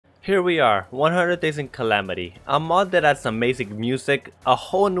Here we are, 100 Days in Calamity, a mod that adds amazing music, a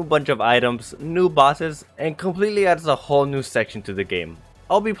whole new bunch of items, new bosses, and completely adds a whole new section to the game.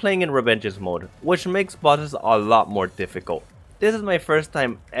 I'll be playing in Revengance mode, which makes bosses a lot more difficult. This is my first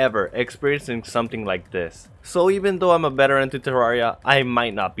time ever experiencing something like this, so even though I'm a veteran to Terraria, I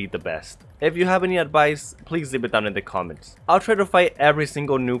might not be the best. If you have any advice, please leave it down in the comments. I'll try to fight every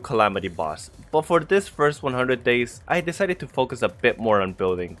single new Calamity boss, but for this first 100 days, I decided to focus a bit more on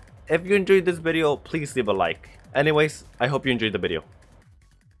building. If you enjoyed this video, please leave a like. Anyways, I hope you enjoyed the video.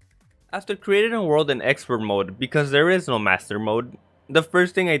 After creating a world in expert mode, because there is no master mode, the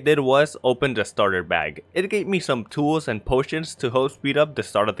first thing I did was open the starter bag. It gave me some tools and potions to help speed up the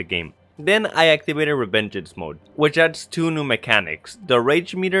start of the game. Then I activated Revengeance mode, which adds two new mechanics, the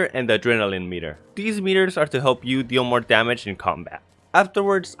rage meter and the adrenaline meter. These meters are to help you deal more damage in combat.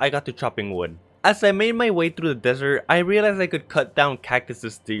 Afterwards, I got to chopping wood. As I made my way through the desert, I realized I could cut down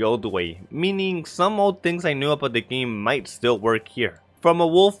cactuses the old way, meaning some old things I knew about the game might still work here. From a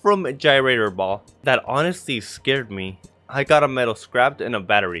Wolfram gyrator ball that honestly scared me, I got a metal scrap and a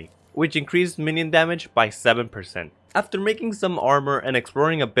battery, which increased minion damage by 7%. After making some armor and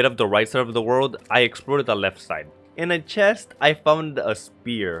exploring a bit of the right side of the world, I explored the left side. In a chest, I found a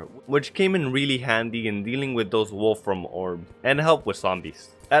spear, which came in really handy in dealing with those Wolfram orbs and helped with zombies.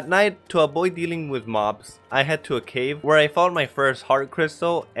 At night, to avoid dealing with mobs, I head to a cave where I found my first heart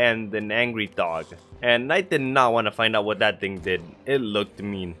crystal and an angry dog. And I did not want to find out what that thing did, it looked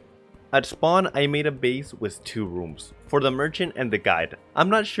mean. At spawn, I made a base with two rooms, for the merchant and the guide. I'm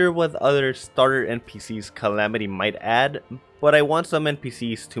not sure what other starter NPCs Calamity might add, but I want some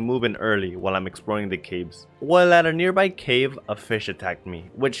NPCs to move in early while I'm exploring the caves. While at a nearby cave, a fish attacked me,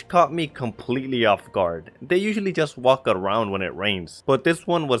 which caught me completely off guard. They usually just walk around when it rains, but this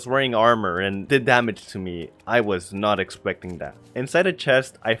one was wearing armor and did damage to me. I was not expecting that. Inside a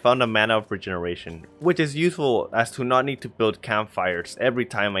chest, I found a mana of regeneration, which is useful as to not need to build campfires every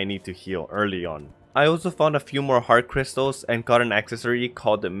time I need to heal early on. I also found a few more heart crystals and got an accessory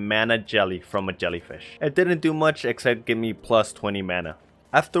called Mana Jelly from a jellyfish. It didn't do much except give me plus 20 mana.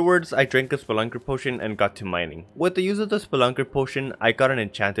 Afterwards, I drank a Spelunker potion and got to mining. With the use of the Spelunker potion, I got an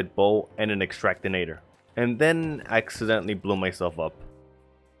enchanted bow and an extractinator, and then accidentally blew myself up.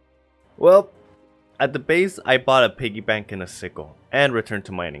 Well, at the base, I bought a piggy bank and a sickle, and returned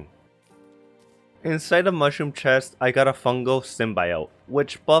to mining. Inside a mushroom chest, I got a fungal symbiote,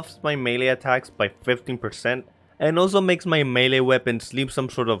 which buffs my melee attacks by 15% and also makes my melee weapons leave some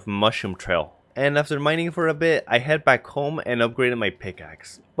sort of mushroom trail. And after mining for a bit, I head back home and upgraded my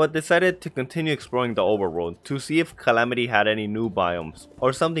pickaxe, but decided to continue exploring the overworld to see if Calamity had any new biomes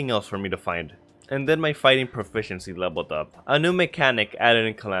or something else for me to find. And then my fighting proficiency leveled up. A new mechanic added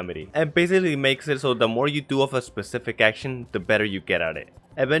in Calamity, and basically makes it so the more you do of a specific action, the better you get at it.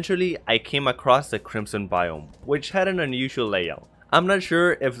 Eventually, I came across the Crimson biome, which had an unusual layout. I'm not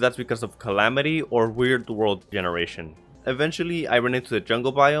sure if that's because of Calamity or weird world generation. Eventually, I ran into the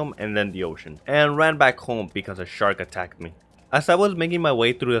jungle biome and then the ocean, and ran back home because a shark attacked me. As I was making my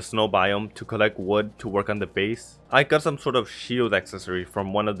way through the snow biome to collect wood to work on the base, I got some sort of shield accessory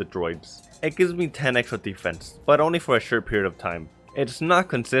from one of the droids. It gives me 10 extra defense, but only for a short period of time. It's not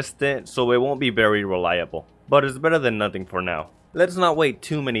consistent, so it won't be very reliable, but it's better than nothing for now. Let's not wait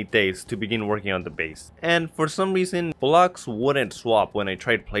too many days to begin working on the base. And for some reason, blocks wouldn't swap when I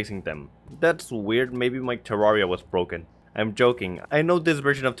tried placing them. That's weird, maybe my Terraria was broken. I'm joking, I know this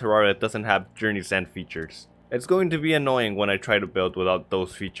version of Terraria doesn't have Journey's End features. It's going to be annoying when I try to build without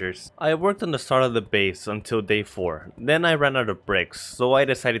those features. I worked on the start of the base until day 4, then I ran out of bricks, so I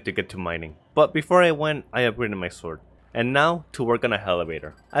decided to get to mining. But before I went, I upgraded my sword. And now, to work on a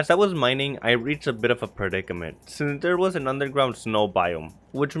elevator. As I was mining, I reached a bit of a predicament, since there was an underground snow biome,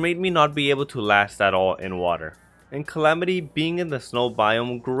 which made me not be able to last at all in water. In Calamity, being in the snow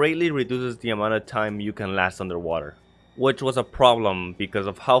biome greatly reduces the amount of time you can last underwater, which was a problem because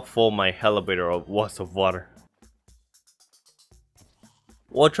of how full my elevator was of water.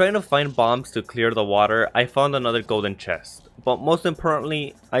 While trying to find bombs to clear the water, I found another golden chest. But most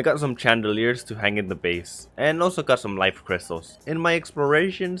importantly, I got some chandeliers to hang in the base, and also got some life crystals. In my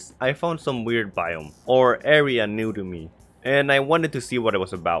explorations, I found some weird biome, or area new to me, and I wanted to see what it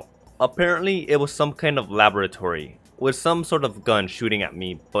was about. Apparently, it was some kind of laboratory, with some sort of gun shooting at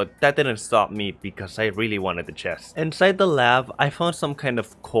me, but that didn't stop me because I really wanted the chest. Inside the lab, I found some kind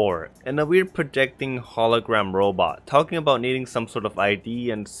of core, and a weird projecting hologram robot talking about needing some sort of ID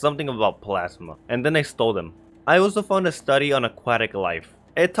and something about plasma, and then I stole them. I also found a study on aquatic life.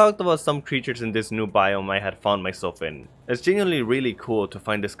 It talked about some creatures in this new biome I had found myself in. It's genuinely really cool to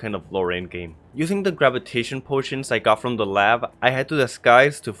find this kind of lore in game. Using the gravitation potions I got from the lab, I head to the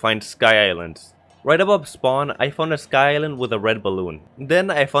skies to find sky islands. Right above spawn, I found a sky island with a red balloon. Then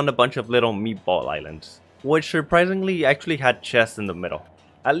I found a bunch of little meatball islands, which surprisingly actually had chests in the middle.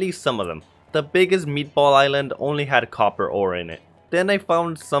 At least some of them. The biggest meatball island only had copper ore in it. Then I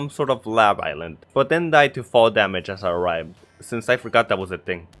found some sort of lab island, but then died to fall damage as I arrived, since I forgot that was a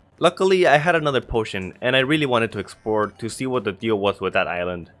thing. Luckily, I had another potion, and I really wanted to explore to see what the deal was with that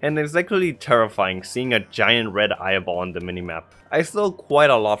island, and it's actually terrifying seeing a giant red eyeball on the minimap. I stole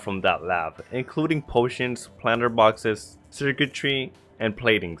quite a lot from that lab, including potions, planter boxes, circuitry, and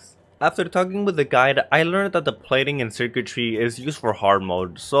platings. After talking with the guide, I learned that the plating and circuitry is used for hard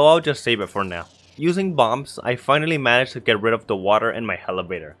mode, so I'll just save it for now. Using bombs, I finally managed to get rid of the water in my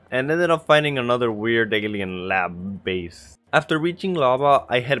elevator, and ended up finding another weird alien lab base. After reaching lava,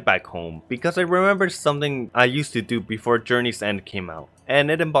 I head back home, because I remembered something I used to do before Journey's End came out, and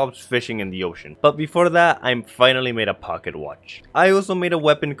it involves fishing in the ocean. But before that, I finally made a pocket watch. I also made a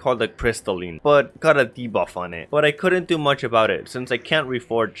weapon called the Crystalline, but got a debuff on it. But I couldn't do much about it, since I can't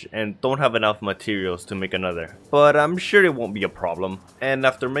reforge and don't have enough materials to make another. But I'm sure it won't be a problem. And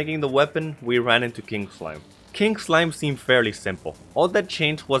after making the weapon, we ran into King Slime. King Slime seemed fairly simple. All that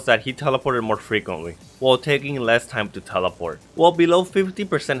changed was that he teleported more frequently, while taking less time to teleport. While below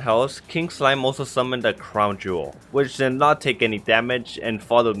 50% health, King Slime also summoned a Crown Jewel, which did not take any damage and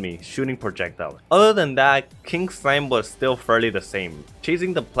followed me, shooting projectiles. Other than that, King Slime was still fairly the same,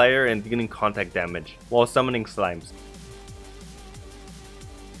 chasing the player and dealing contact damage, while summoning slimes.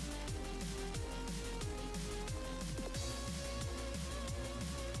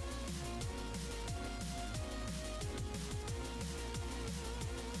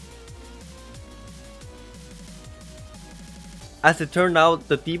 As it turned out,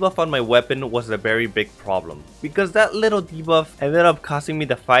 the debuff on my weapon was a very big problem, because that little debuff ended up costing me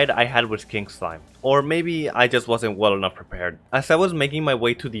the fight I had with King Slime. Or maybe I just wasn't well enough prepared. As I was making my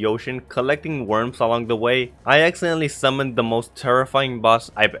way to the ocean, collecting worms along the way, I accidentally summoned the most terrifying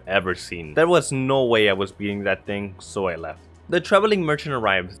boss I've ever seen. There was no way I was beating that thing, so I left. The traveling merchant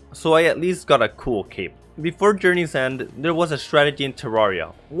arrived, so I at least got a cool cape. Before Journey's End, there was a strategy in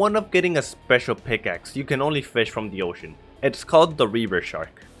Terraria, one of getting a special pickaxe you can only fish from the ocean. It's called the Reaver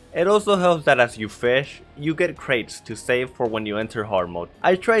Shark. It also helps that as you fish, you get crates to save for when you enter hard mode.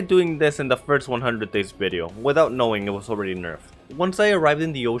 I tried doing this in the first 100 days video, without knowing it was already nerfed. Once I arrived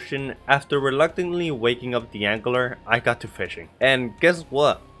in the ocean, after reluctantly waking up the angler, I got to fishing. And guess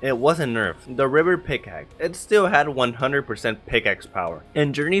what? It wasn't nerfed. The river pickaxe, it still had 100% pickaxe power.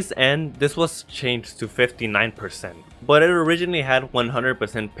 In Journey's End, this was changed to 59%, but it originally had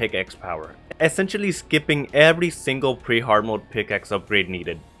 100% pickaxe power, essentially skipping every single pre-hard mode pickaxe upgrade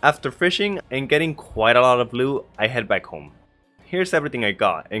needed. After fishing and getting quite a lot of loot, I head back home. Here's everything I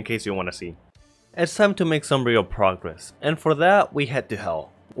got, in case you want to see. It's time to make some real progress, and for that we head to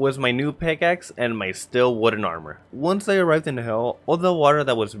Hell, with my new pickaxe and my still wooden armor. Once I arrived in Hell, all the water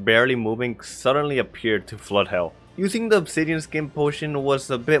that was barely moving suddenly appeared to flood Hell. Using the obsidian skin potion was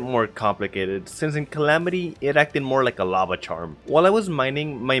a bit more complicated, since in Calamity it acted more like a lava charm. While I was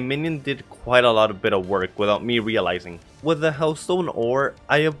mining, my minion did quite a lot of bit of work without me realizing. With the Hellstone ore,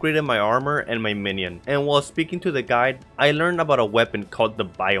 I upgraded my armor and my minion, and while speaking to the guide, I learned about a weapon called the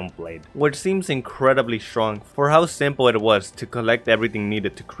Biome Blade, which seems incredibly strong for how simple it was to collect everything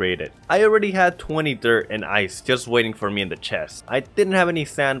needed to create it. I already had 20 dirt and ice just waiting for me in the chest. I didn't have any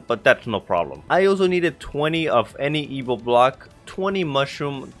sand, but that's no problem. I also needed 20 of any evil block, 20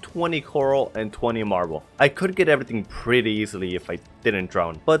 mushroom, 20 coral, and 20 marble. I could get everything pretty easily if I didn't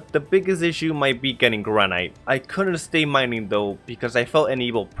drown, but the biggest issue might be getting granite. I couldn't stay mining though because I felt an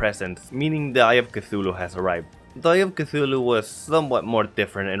evil presence, meaning the Eye of Cthulhu has arrived. The Eye of Cthulhu was somewhat more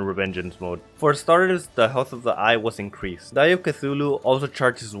different in Revengance mode. For starters, the health of the eye was increased. The Eye of Cthulhu also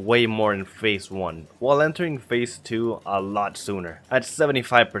charges way more in phase 1, while entering phase 2 a lot sooner, at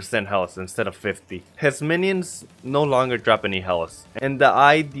 75% health instead of 50. His minions no longer drop any health, and the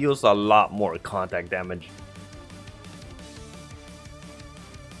eye deals a lot more contact damage.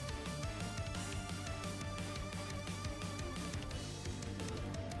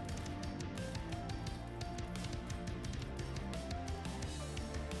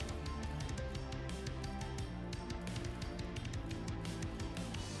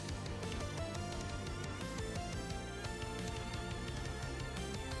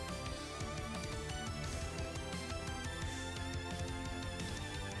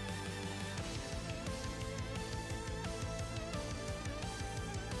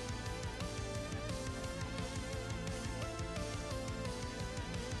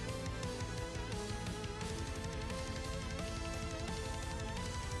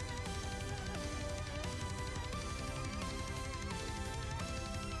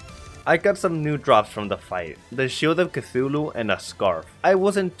 I got some new drops from the fight, the Shield of Cthulhu and a Scarf. I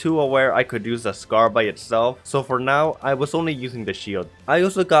wasn't too aware I could use the Scarf by itself, so for now I was only using the shield. I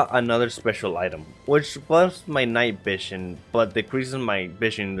also got another special item, which buffs my night vision but decreases my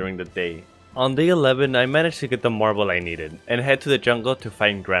vision during the day. On day 11, I managed to get the marble I needed and head to the jungle to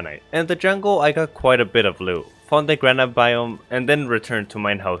find granite. In the jungle, I got quite a bit of loot, found the granite biome, and then returned to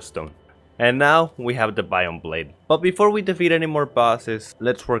mine Hellstone. And now we have the biome blade. But before we defeat any more bosses,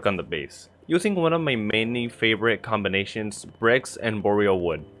 let's work on the base. Using one of my mainly favorite combinations, bricks and boreal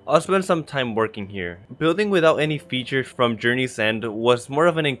wood. I'll spend some time working here. Building without any features from Journey's End was more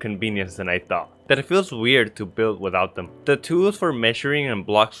of an inconvenience than I thought, that it feels weird to build without them. The tools for measuring and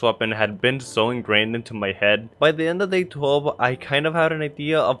block swapping had been so ingrained into my head. By the end of day 12, I kind of had an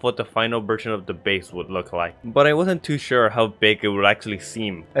idea of what the final version of the base would look like, but I wasn't too sure how big it would actually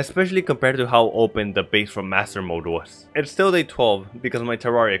seem, especially compared to how open the base from Master Mode was. It's still day 12 because my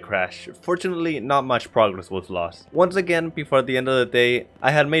Terraria crashed. Fortunately, not much progress was lost. Once again, before the end of the day,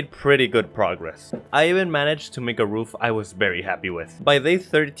 I had made pretty good progress. I even managed to make a roof I was very happy with. By day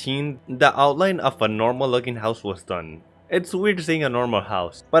 13, the outline of a normal looking house was done. It's weird seeing a normal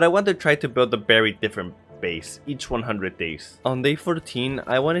house, but I want to try to build a very different base each 100 days. On day 14,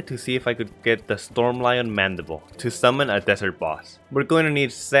 I wanted to see if I could get the Storm Lion Mandible to summon a desert boss. We're going to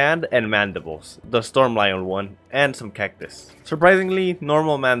need sand and mandibles, the Storm Lion one, and some cactus. Surprisingly,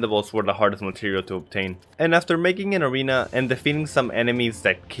 normal mandibles were the hardest material to obtain. And after making an arena and defeating some enemies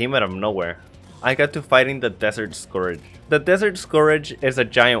that came out of nowhere, I got to fighting the Desert Scourge. The Desert Scourge is a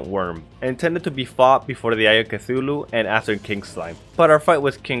giant worm, intended to be fought before the Eye of Cthulhu and after King Slime. But our fight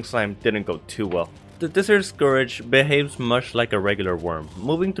with King Slime didn't go too well. The Desert Scourge behaves much like a regular worm,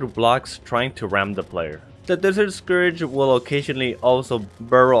 moving through blocks trying to ram the player. The Desert Scourge will occasionally also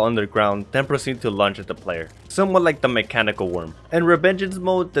burrow underground, then proceed to lunge at the player, somewhat like the mechanical worm. In Revengance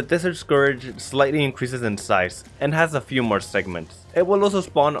Mode, the Desert Scourge slightly increases in size and has a few more segments. It will also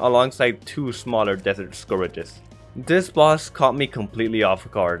spawn alongside two smaller Desert Scourges. This boss caught me completely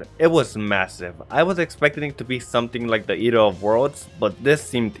off guard. It was massive. I was expecting it to be something like the Eater of Worlds, but this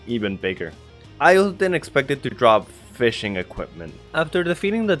seemed even bigger. I also didn't expect it to drop fishing equipment. After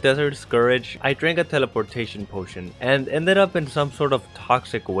defeating the Desert Scourge, I drank a teleportation potion and ended up in some sort of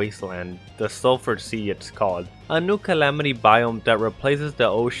toxic wasteland, the Sulphur Sea it's called, a new calamity biome that replaces the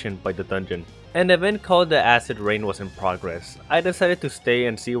ocean by the dungeon. An event called the Acid Rain was in progress. I decided to stay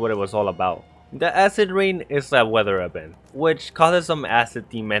and see what it was all about. The Acid Rain is a weather event, which causes some acid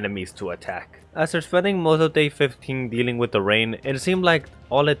theme enemies to attack. After spending most of day 15 dealing with the rain, it seemed like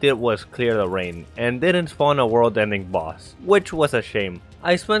all it did was clear the rain, and didn't spawn a world-ending boss, which was a shame.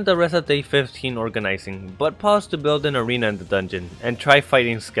 I spent the rest of day 15 organizing, but paused to build an arena in the dungeon, and try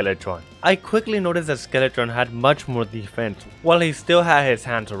fighting Skeletron. I quickly noticed that Skeletron had much more defense, while he still had his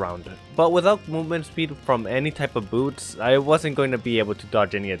hands around it. But without movement speed from any type of boots, I wasn't going to be able to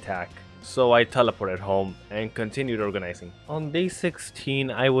dodge any attack. So I teleported home and continued organizing. On day 16,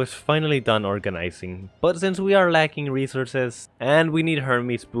 I was finally done organizing, but since we are lacking resources and we need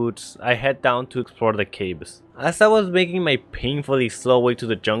Hermes boots, I head down to explore the caves. As I was making my painfully slow way to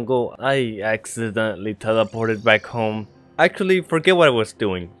the jungle, I accidentally teleported back home. Actually, forget what I was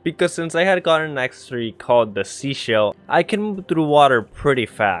doing, because since I had gotten an accessory called the Seashell, I can move through water pretty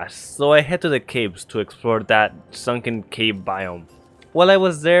fast, so I head to the caves to explore that sunken cave biome. While I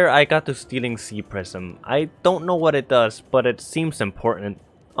was there, I got to stealing Sea Prism. I don't know what it does, but it seems important.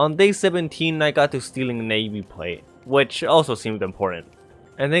 On day 17, I got to stealing Navy Plate, which also seemed important.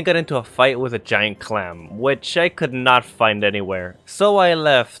 And then got into a fight with a giant clam, which I could not find anywhere. So I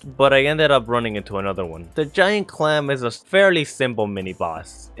left, but I ended up running into another one. The giant clam is a fairly simple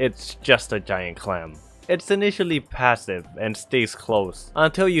mini-boss. It's just a giant clam. It's initially passive and stays close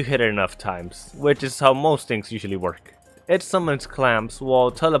until you hit it enough times, which is how most things usually work. It summons clams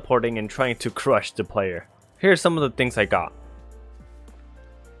while teleporting and trying to crush the player. Here's some of the things I got.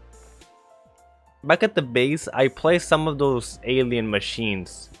 Back at the base, I placed some of those alien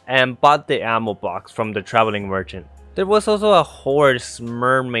machines and bought the ammo box from the traveling merchant. There was also a horse,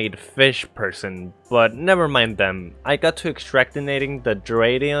 mermaid, fish person, but never mind them. I got to extractinating the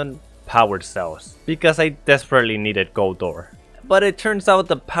Duradion power cells because I desperately needed gold ore. But it turns out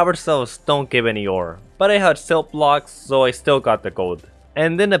the power cells don't give any ore. But I had silk blocks, so I still got the gold.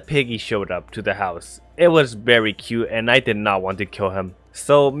 And then a piggy showed up to the house. It was very cute and I did not want to kill him.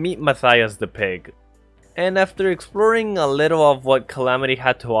 So meet Matthias the pig. And after exploring a little of what Calamity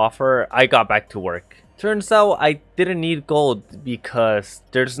had to offer, I got back to work. Turns out I didn't need gold because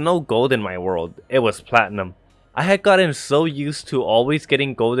there's no gold in my world. It was platinum. I had gotten so used to always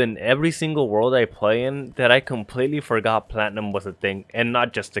getting gold in every single world I play in that I completely forgot platinum was a thing and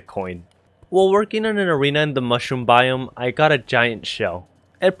not just a coin. While working on an arena in the mushroom biome, I got a giant shell.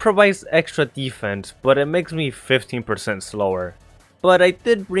 It provides extra defense, but it makes me 15% slower. But I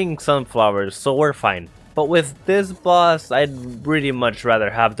did bring sunflowers, so we're fine. But with this boss, I'd really much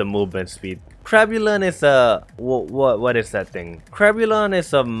rather have the movement speed. Crabulon is a... what is that thing? Crabulon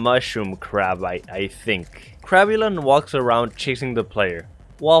is a mushroom crab, I think. Crabulon walks around chasing the player,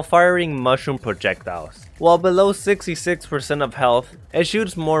 while firing mushroom projectiles. While below 66% of health, it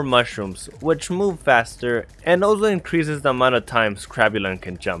shoots more mushrooms, which move faster, and also increases the amount of times Crabulon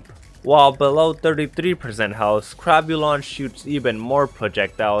can jump. While below 33% health, Crabulon shoots even more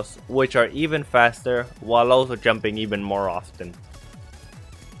projectiles, which are even faster, while also jumping even more often.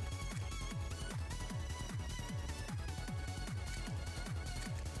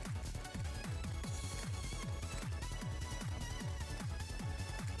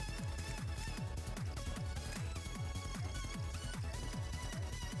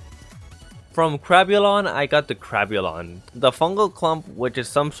 From Crabulon, I got the Crabulon, the fungal clump, which is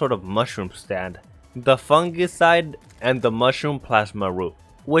some sort of mushroom stand, the fungicide, and the mushroom plasma root,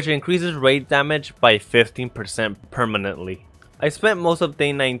 which increases raid damage by 15% permanently. I spent most of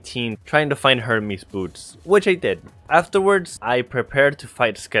day 19 trying to find Hermes boots, which I did. Afterwards, I prepared to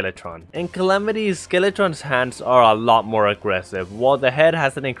fight Skeletron. In Calamity, Skeletron's hands are a lot more aggressive, while the head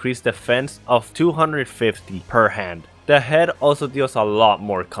has an increased defense of 250 per hand. The head also deals a lot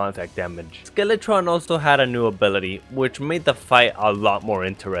more contact damage. Skeletron also had a new ability, which made the fight a lot more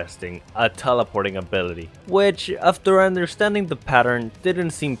interesting, a teleporting ability, which, after understanding the pattern,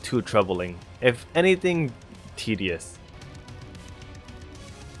 didn't seem too troubling, if anything, tedious.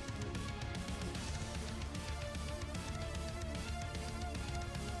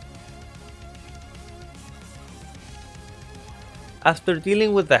 After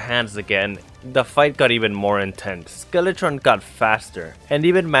dealing with the hands again, the fight got even more intense. Skeletron got faster, and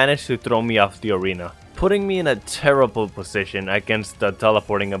even managed to throw me off the arena, putting me in a terrible position against the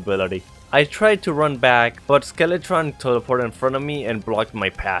teleporting ability. I tried to run back, but Skeletron teleported in front of me and blocked my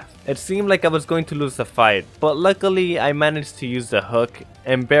path. It seemed like I was going to lose the fight, but luckily I managed to use the hook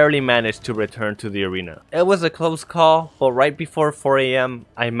and barely managed to return to the arena. It was a close call, but right before 4 AM,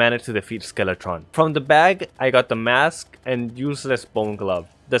 I managed to defeat Skeletron. From the bag, I got the mask and useless bone glove,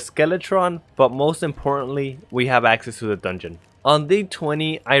 the Skeletron, but most importantly, we have access to the dungeon. On day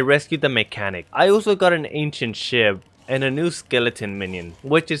 20, I rescued the mechanic. I also got an ancient ship and a new skeleton minion,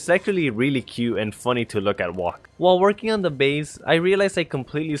 which is actually really cute and funny to look at walk. While working on the base, I realized I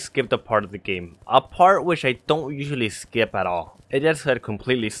completely skipped a part of the game, a part which I don't usually skip at all. It just had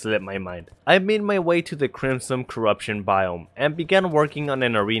completely slipped my mind. I made my way to the Crimson Corruption biome and began working on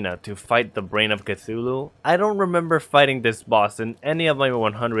an arena to fight the Brain of Cthulhu. I don't remember fighting this boss in any of my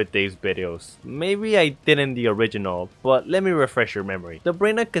 100 days videos. Maybe I did in the original, but let me refresh your memory. The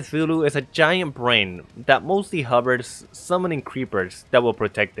Brain of Cthulhu is a giant brain that mostly hovers, summoning creepers that will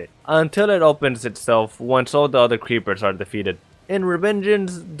protect it, until it opens itself once all the other creepers are defeated. In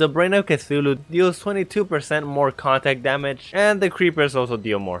Revengance, the Brain of Cthulhu deals 22% more contact damage, and the creepers also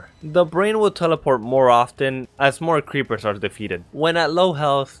deal more. The brain will teleport more often as more creepers are defeated. When at low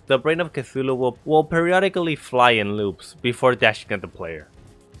health, the Brain of Cthulhu will periodically fly in loops before dashing at the player.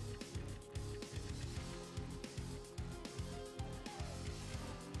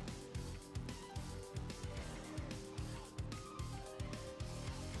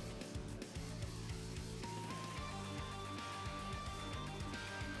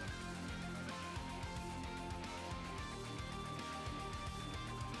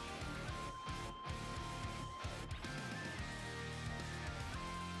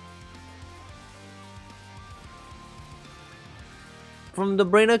 From the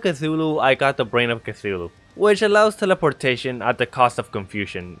Brain of Cthulhu, I got the Brain of Cthulhu, which allows teleportation at the cost of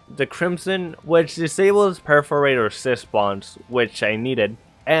confusion, the Crimson, which disables Perforator Cyst spawns, which I needed,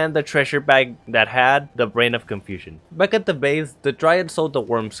 and the treasure bag that had the Brain of Confusion. Back at the base, the Dryad sold the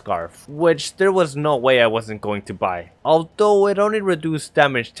Worm Scarf, which there was no way I wasn't going to buy, although it only reduced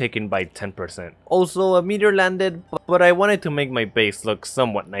damage taken by 10%. Also, a meteor landed, but I wanted to make my base look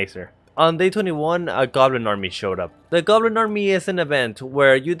somewhat nicer. On day 21, a Goblin Army showed up. The Goblin Army is an event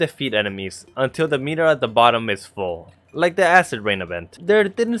where you defeat enemies until the meter at the bottom is full, like the Acid Rain event. There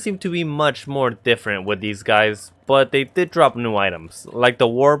didn't seem to be much more different with these guys, but they did drop new items, like the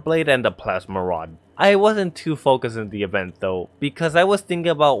Warblade and the Plasma Rod. I wasn't too focused on the event though, because I was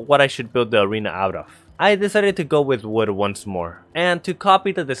thinking about what I should build the arena out of. I decided to go with wood once more, and to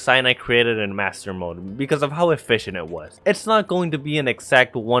copy the design I created in master mode because of how efficient it was. It's not going to be an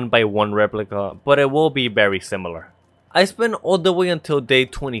exact 1x1 replica, but it will be very similar. I spent all the way until day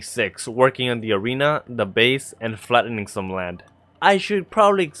 26 working on the arena, the base, and flattening some land. I should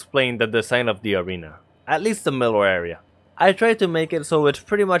probably explain the design of the arena, at least the middle area. I tried to make it so it's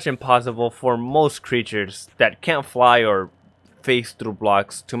pretty much impossible for most creatures that can't fly or phase through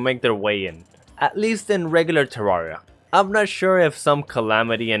blocks to make their way in, at least in regular Terraria. I'm not sure if some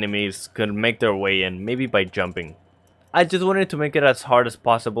Calamity enemies could make their way in, maybe by jumping. I just wanted to make it as hard as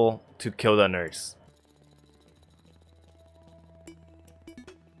possible to kill the nerds.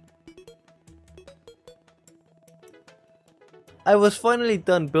 I was finally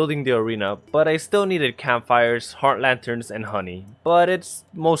done building the arena, but I still needed campfires, heart lanterns, and honey, but it's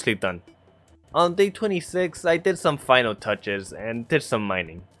mostly done. On day 26, I did some final touches and did some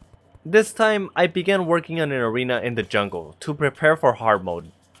mining. This time, I began working on an arena in the jungle to prepare for hard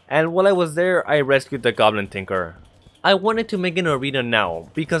mode, and while I was there, I rescued the Goblin Tinkerer. I wanted to make an arena now,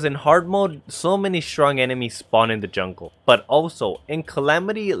 because in hard mode, so many strong enemies spawn in the jungle. But also, in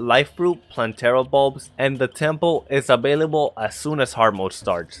Calamity, Life Fruit, Plantera Bulbs, and the temple is available as soon as hard mode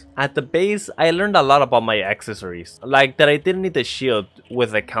starts. At the base, I learned a lot about my accessories, like that I didn't need the shield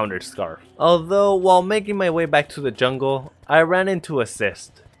with a counter scarf. Although, while making my way back to the jungle, I ran into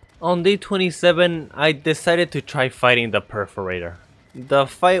assist. On day 27, I decided to try fighting the Perforator. The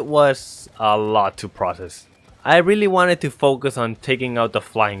fight was a lot to process. I really wanted to focus on taking out the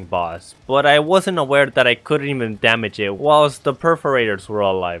flying boss, but I wasn't aware that I couldn't even damage it whilst the perforators were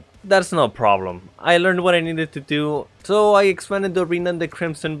alive. That's no problem. I learned what I needed to do, so I expanded the arena in the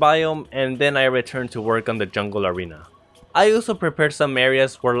Crimson biome, and then I returned to work on the jungle arena. I also prepared some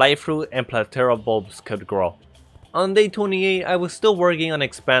areas where Life Fruit and Plantera Bulbs could grow. On day 28, I was still working on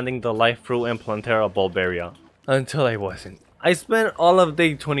expanding the Life Fruit and Plantera Bulb area, until I wasn't. I spent all of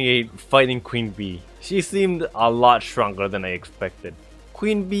day 28 fighting Queen Bee. She seemed a lot stronger than I expected.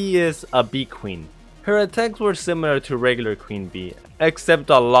 Queen Bee is a bee queen. Her attacks were similar to regular Queen Bee, except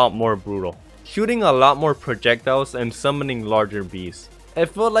a lot more brutal, shooting a lot more projectiles and summoning larger bees. It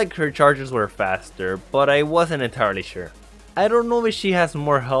felt like her charges were faster, but I wasn't entirely sure. I don't know if she has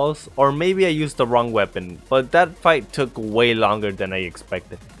more health or maybe I used the wrong weapon, but that fight took way longer than I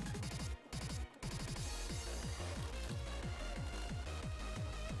expected.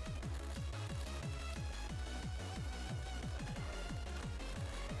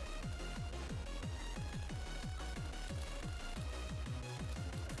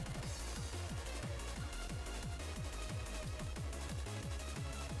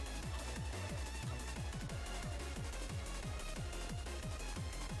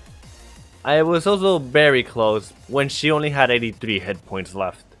 I was also very close when she only had 83 hit points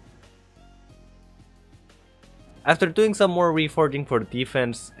left. After doing some more reforging for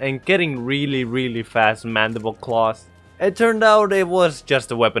defense and getting really fast mandible claws, it turned out it was just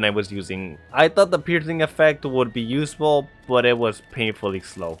the weapon I was using. I thought the piercing effect would be useful, but it was painfully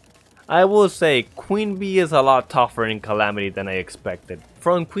slow. I will say Queen Bee is a lot tougher in Calamity than I expected.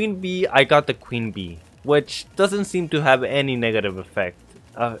 From Queen Bee I got the Queen Bee, which doesn't seem to have any negative effect.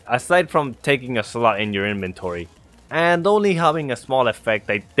 Aside from taking a slot in your inventory, and only having a small effect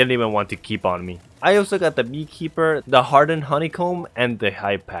I didn't even want to keep on me. I also got the Beekeeper, the Hardened Honeycomb, and the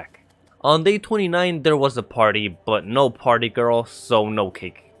Hive Pack. On day 29 there was a party, but no party girl, so no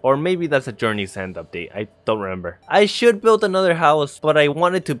cake. Or maybe that's a Journey's End update, I don't remember. I should build another house, but I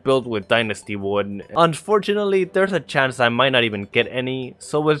wanted to build with Dynasty Wood. Unfortunately, there's a chance I might not even get any,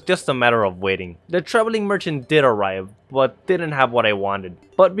 so it's just a matter of waiting. The Traveling Merchant did arrive, but didn't have what I wanted.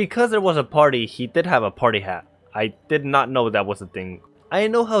 But because there was a party, he did have a party hat. I did not know that was a thing. I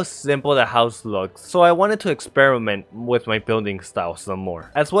know how simple the house looks, so I wanted to experiment with my building style some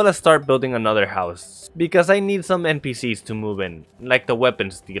more, as well as start building another house, because I need some NPCs to move in, like the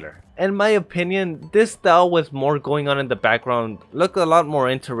weapons dealer. In my opinion, this style with more going on in the background looked a lot more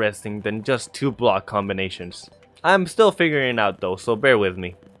interesting than just 2 block combinations. I'm still figuring it out though, so bear with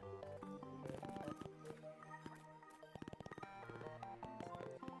me.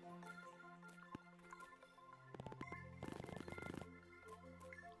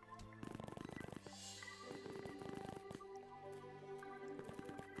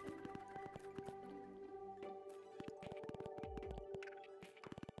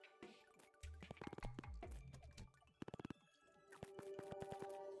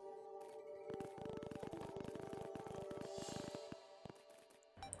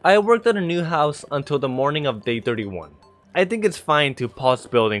 I worked on a new house until the morning of day 31. I think it's fine to pause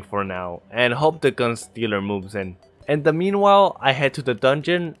building for now and hope the gun stealer moves in. In the meanwhile, I head to the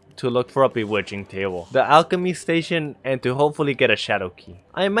dungeon to look for a bewitching table, the alchemy station, and to hopefully get a shadow key.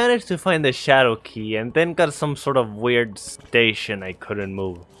 I managed to find the shadow key and then got some sort of weird station I couldn't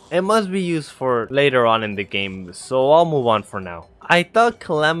move. It must be used for later on in the game, so I'll move on for now. I thought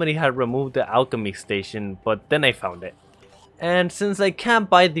Calamity had removed the alchemy station, but then I found it. And since I can't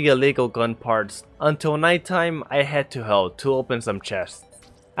buy the illegal gun parts until nighttime, I head to hell to open some chests.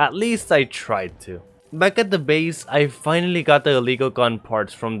 At least I tried to. Back at the base, I finally got the illegal gun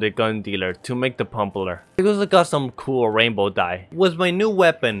parts from the gun dealer to make the pumpler. I also got some cool rainbow dye. With my new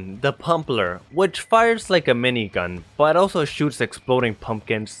weapon, the pumpler, which fires like a minigun, but also shoots exploding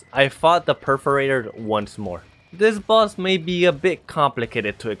pumpkins, I fought the perforator once more. This boss may be a bit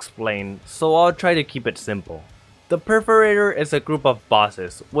complicated to explain, so I'll try to keep it simple. The perforator is a group of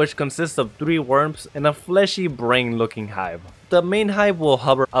bosses, which consists of 3 worms and a fleshy brain looking hive. The main hive will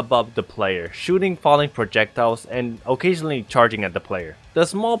hover above the player, shooting falling projectiles and occasionally charging at the player. The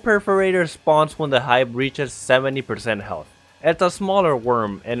small perforator spawns when the hive reaches 70% health. It's a smaller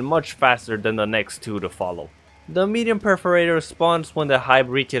worm and much faster than the next 2 to follow. The medium perforator spawns when the hive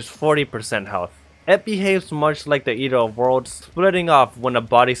reaches 40% health. It behaves much like the Eater of Worlds, splitting off when a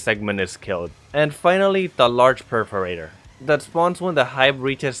body segment is killed. And finally, the large perforator, that spawns when the hive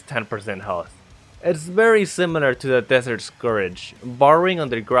reaches 10% health. It's very similar to the Desert Scourge, burrowing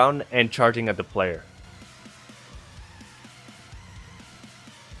underground and charging at the player.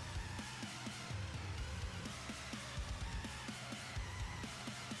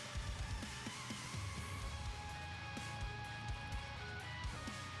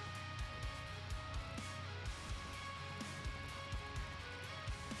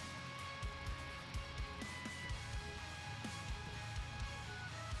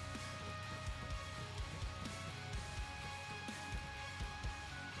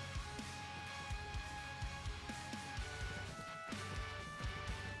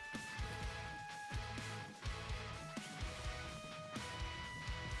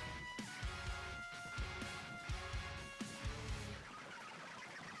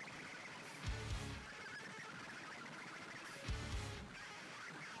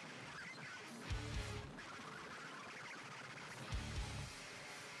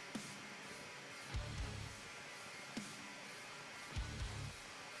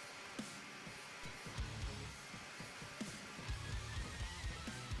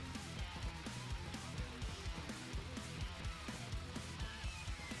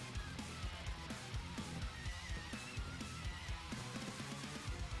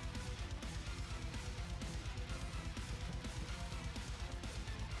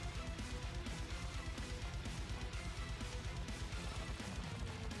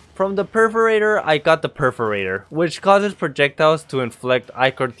 From the perforator, I got the perforator, which causes projectiles to inflict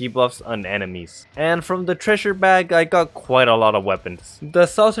Ichor debuffs on enemies. And from the treasure bag, I got quite a lot of weapons. The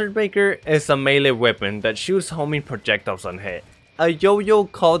sausage maker is a melee weapon that shoots homing projectiles on hit. A yo-yo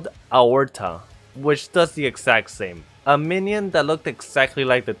called Aorta, which does the exact same. A minion that looked exactly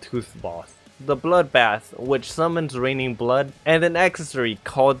like the Tooth boss. The bloodbath, which summons raining blood, and an accessory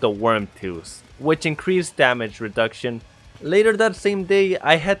called the Worm Tooth, which increased damage reduction. Later that same day,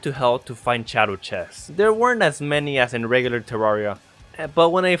 I head to hell to find shadow chests. There weren't as many as in regular Terraria,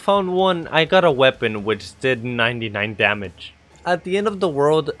 but when I found one, I got a weapon which did 99 damage. At the end of the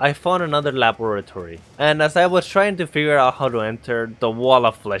world, I found another laboratory, and as I was trying to figure out how to enter, the wall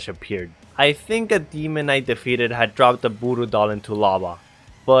of flesh appeared. I think a demon I defeated had dropped a voodoo doll into lava,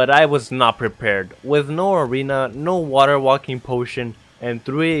 but I was not prepared. With no arena, no water walking potion, and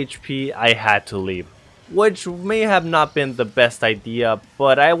 3 HP, I had to leave. Which may have not been the best idea,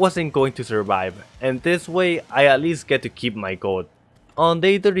 but I wasn't going to survive, and this way I at least get to keep my gold. On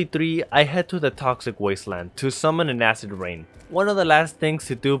day 33, I head to the Toxic Wasteland to summon an acid rain. One of the last things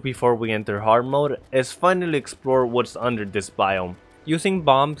to do before we enter hard mode is finally explore what's under this biome. Using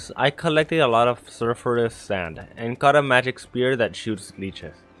bombs, I collected a lot of sulfurous sand and caught a magic spear that shoots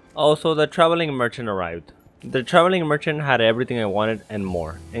leeches. Also, the traveling merchant arrived. The traveling merchant had everything I wanted and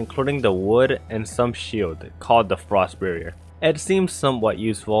more, including the wood and some shield called the Frost Barrier. It seemed somewhat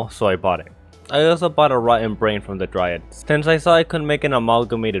useful, so I bought it. I also bought a rotten brain from the Dryad, since I saw I could make an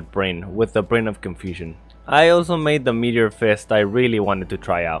amalgamated brain with the Brain of Confusion. I also made the Meteor Fist I really wanted to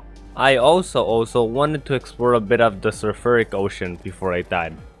try out. I also wanted to explore a bit of the sulfuric ocean before I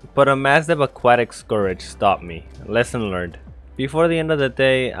died, but a massive Aquatic Scourage stopped me. Lesson learned. Before the end of the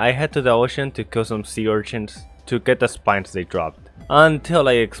day, I head to the ocean to kill some sea urchins to get the spines they dropped, until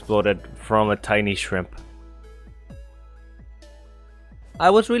I exploded from a tiny shrimp. I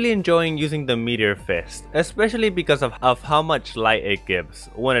was really enjoying using the Meteor Fist, especially because of how much light it gives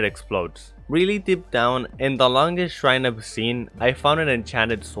when it explodes. Really deep down, in the longest shrine I've seen, I found an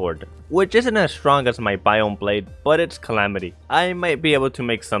enchanted sword, which isn't as strong as my biome blade, but it's Calamity. I might be able to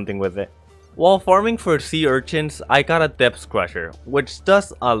make something with it. While farming for sea urchins, I got a depth crusher, which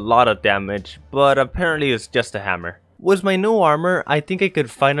does a lot of damage, but apparently it's just a hammer. With my new armor, I think I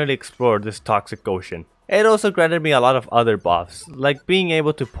could finally explore this toxic ocean. It also granted me a lot of other buffs, like being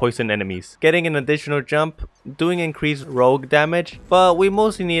able to poison enemies, getting an additional jump, doing increased rogue damage, but we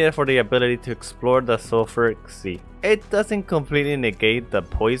mostly need it for the ability to explore the sulfuric sea. It doesn't completely negate the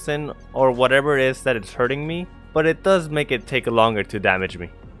poison or whatever it is that is hurting me, but it does make it take longer to damage me.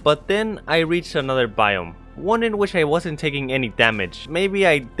 But then I reached another biome, one in which I wasn't taking any damage. Maybe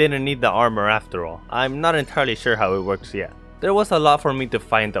I didn't need the armor after all. I'm not entirely sure how it works yet. There was a lot for me to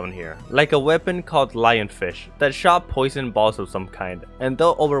find down here, like a weapon called Lionfish that shot poison balls of some kind and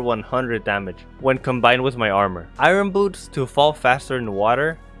dealt over 100 damage when combined with my armor. Iron boots to fall faster in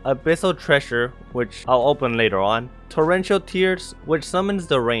water, Abyssal Treasure, which I'll open later on, Torrential Tears, which summons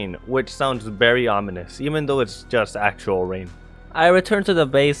the rain, which sounds very ominous even though it's just actual rain. I returned to the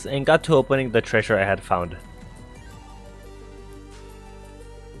base and got to opening the treasure I had found.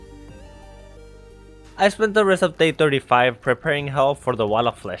 I spent the rest of day 35 preparing hell for the Wall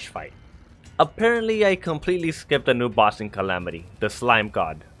of Flesh fight. Apparently I completely skipped a new boss in Calamity, the Slime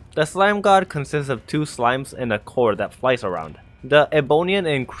God. The Slime God consists of 2 slimes and a core that flies around. The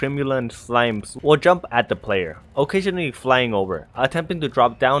Ebonian and Crimulant slimes will jump at the player, occasionally flying over, attempting to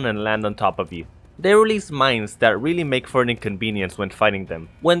drop down and land on top of you. They release mines that really make for an inconvenience when fighting them.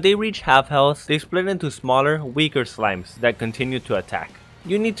 When they reach half health, they split into smaller, weaker slimes that continue to attack.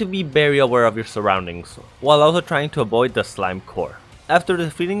 You need to be very aware of your surroundings, while also trying to avoid the slime core. After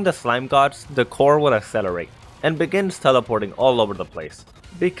defeating the slime gods, the core will accelerate, and begins teleporting all over the place.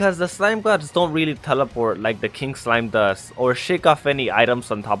 Because the slime gods don't really teleport like the king slime does, or shake off any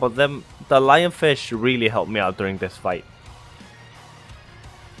items on top of them, the lionfish really helped me out during this fight.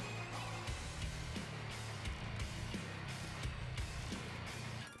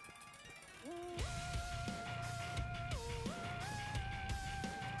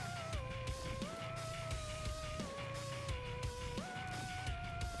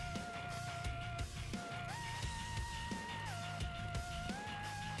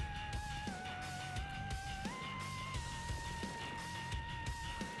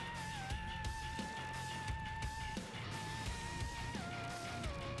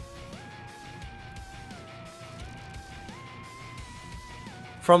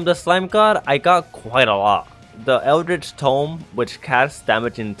 From the slime god, I got quite a lot. The Eldritch Tome, which casts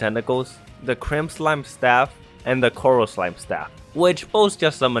damage in tentacles, the Crim Slime Staff, and the Coral Slime Staff, which both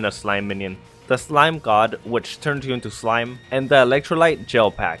just summon a slime minion. The Slime God, which turns you into slime, and the Electrolyte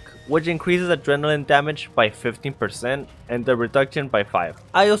Gel Pack, which increases adrenaline damage by 15% and the reduction by 5.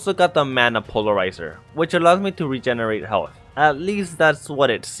 I also got the Mana Polarizer, which allows me to regenerate health. At least that's what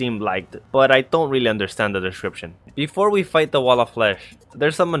it seemed like, but I don't really understand the description. Before we fight the Wall of Flesh,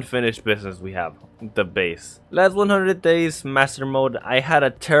 there's some unfinished business we have, the base. Last 100 days Master Mode, I had a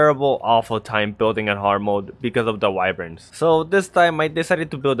terrible awful time building in Hard Mode because of the Wyverns. So this time I decided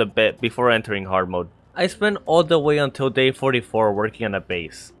to build a bit before entering Hard Mode. I spent all the way until day 44 working on a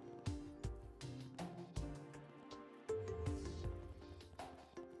base.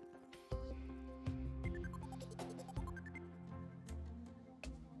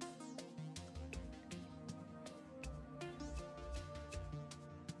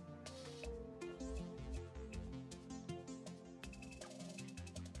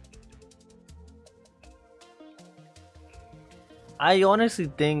 I honestly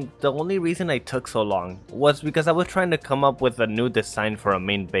think the only reason I took so long was because I was trying to come up with a new design for a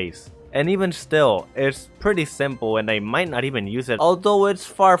main base. And even still, it's pretty simple and I might not even use it, although it's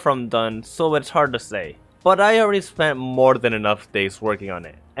far from done, so it's hard to say. But I already spent more than enough days working on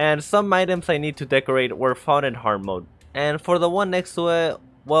it, and some items I need to decorate were found in hard mode. And for the one next to it,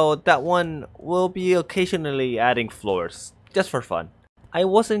 well, that one will be occasionally adding floors, just for fun. I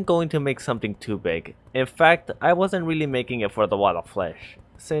wasn't going to make something too big. In fact, I wasn't really making it for the Wall of Flesh,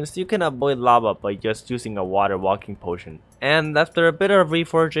 since you can avoid lava by just using a water walking potion. And after a bit of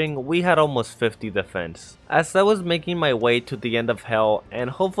reforging, we had almost 50 defense. As I was making my way to the end of hell and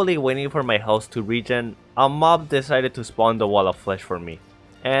hopefully waiting for my health to regen, a mob decided to spawn the Wall of Flesh for me.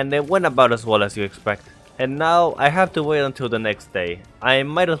 And it went about as well as you expect. And now I have to wait until the next day. I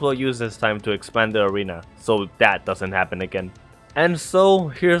might as well use this time to expand the arena, so that doesn't happen again. And so,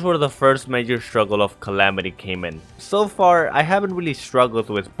 here's where the first major struggle of Calamity came in. So far, I haven't really struggled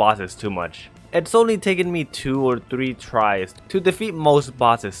with bosses too much. It's only taken me 2 or 3 tries to defeat most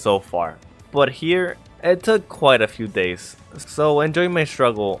bosses so far. But here, It took quite a few days, so enjoy my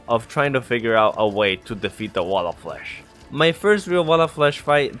struggle of trying to figure out a way to defeat the Wall of Flesh. My first real Wall of Flesh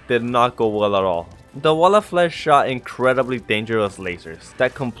fight did not go well at all. The Wall of Flesh shot incredibly dangerous lasers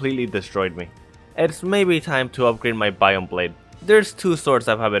that completely destroyed me. It's maybe time to upgrade my Biome Blade. There's two swords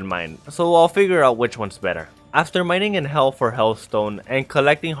I have in mind, so I'll figure out which one's better. After mining in hell for hellstone and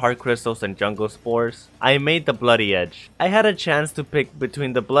collecting heart crystals and jungle spores, I made the Bloody Edge. I had a chance to pick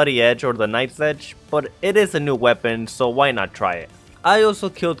between the Bloody Edge or the Knight's Edge, but it is a new weapon, so why not try it? I also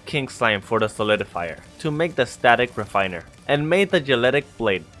killed King Slime for the Solidifier to make the Static Refiner, and made the Geletic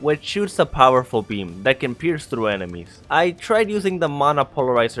Blade, which shoots a powerful beam that can pierce through enemies. I tried using the Mana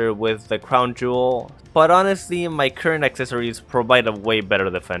Polarizer with the Crown Jewel, but honestly my current accessories provide a way better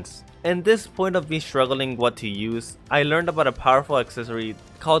defense. In this point of me struggling what to use, I learned about a powerful accessory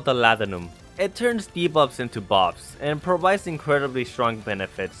called the Ladanum. It turns debuffs into buffs and provides incredibly strong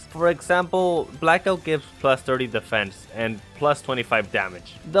benefits. For example, Blackout gives plus 30 defense and plus 25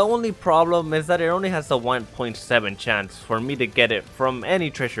 damage. The only problem is that it only has a 1.7 chance for me to get it from any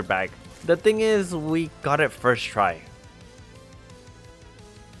treasure bag. The thing is, we got it first try.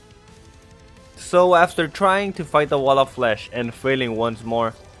 So after trying to fight the Wall of Flesh and failing once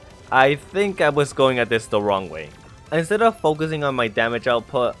more, I think I was going at this the wrong way. Instead of focusing on my damage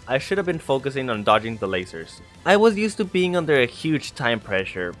output, I should have been focusing on dodging the lasers. I was used to being under a huge time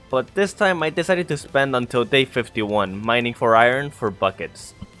pressure, but this time I decided to spend until day 51 mining for iron for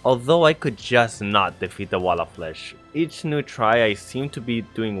buckets. Although I could just not defeat the Wall of Flesh, each new try I seemed to be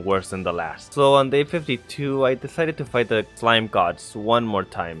doing worse than the last. So on day 52 I decided to fight the slime gods one more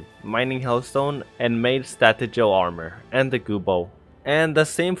time, mining hellstone and made Statigel armor and the Gubo. And the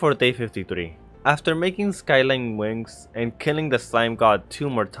same for day 53. After making Skyline wings and killing the slime god 2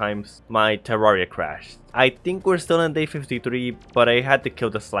 more times, my Terraria crashed. I think we're still on day 53, but I had to kill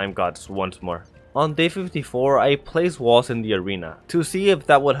the slime gods once more. On day 54, I placed walls in the arena to see if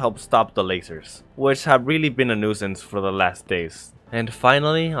that would help stop the lasers, which have really been a nuisance for the last days. And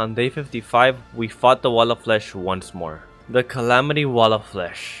finally, on day 55, we fought the Wall of Flesh once more. The Calamity Wall of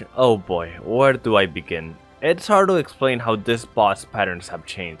Flesh. Oh boy, where do I begin? It's hard to explain how this boss patterns have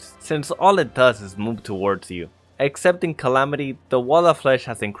changed, since all it does is move towards you. Except in Calamity, the Wall of Flesh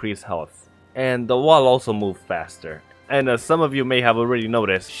has increased health, and the wall also moves faster, and as some of you may have already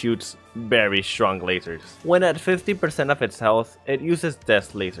noticed, shoots very strong lasers. When at 50% of its health, it uses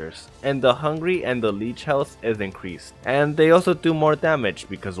death lasers, and the Hungry and the Leech health is increased, and they also do more damage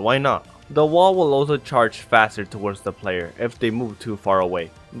because why not? The wall will also charge faster towards the player if they move too far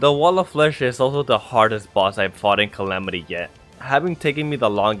away. The Wall of Flesh is also the hardest boss I've fought in Calamity yet, having taken me the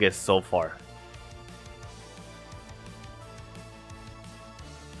longest so far.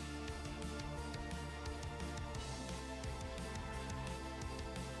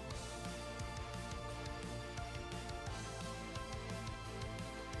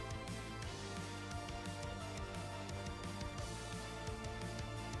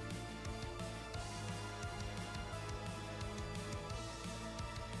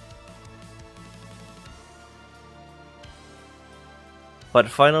 But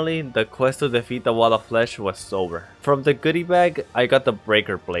finally, the quest to defeat the Wall of Flesh was over. From the goodie bag, I got the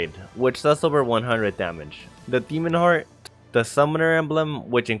Breaker Blade, which does over 100 damage, the Demon Heart, the Summoner Emblem,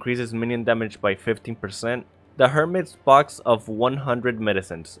 which increases minion damage by 15%, the Hermit's Box of 100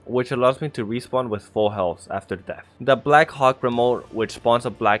 medicines, which allows me to respawn with full health after death, the Black Hawk Remote, which spawns a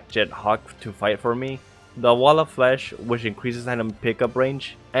Black Jet Hawk to fight for me, the Wall of Flesh, which increases item pickup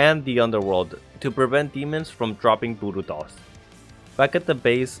range, and the Underworld, to prevent demons from dropping voodoo dolls. Back at the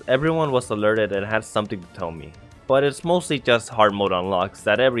base, everyone was alerted and had something to tell me, but it's mostly just hard mode unlocks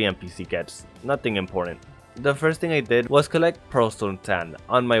that every NPC gets, nothing important. The first thing I did was collect Pearlstone Sand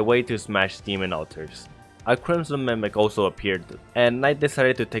on my way to smash demon altars. A Crimson Mimic also appeared, and I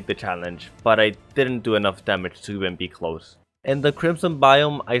decided to take the challenge, but I didn't do enough damage to even be close. In the Crimson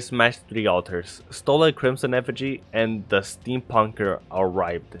biome, I smashed 3 altars, stole a Crimson Effigy, and the Steampunker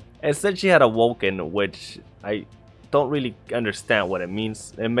arrived. It said she had awoken, which I don't really understand what it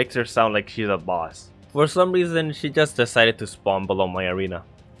means. It makes her sound like she's a boss. For some reason, she just decided to spawn below my arena.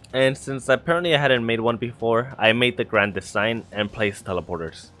 And since apparently I hadn't made one before, I made the grand design and placed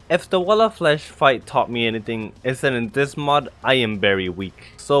teleporters. If the Wall of Flesh fight taught me anything, is that in this mod, I am very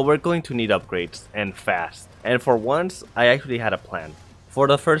weak. So we're going to need upgrades, and fast. And for once, I actually had a plan. For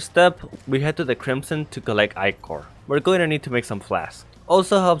the first step, we head to the Crimson to collect Ichor. We're going to need to make some flasks.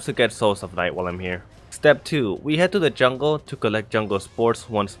 Also helps to get Souls of Night while I'm here. Step 2, we head to the jungle to collect jungle spores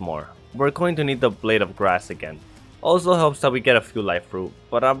once more. We're going to need the Blade of Grass again. Also helps that we get a few life fruit,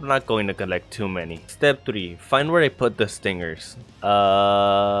 but I'm not going to collect too many. Step 3, find where I put the stingers.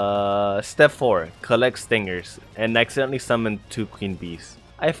 Step 4. Collect stingers, and accidentally summon 2 queen bees.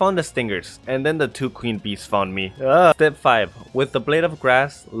 I found the stingers, and then the 2 queen bees found me. Step 5. With the blade of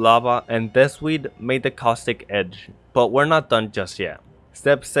grass, lava, and deathweed, made the caustic edge. But we're not done just yet.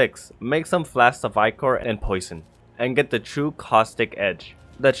 Step 6. Make some flasks of ichor and poison, and get the true caustic edge.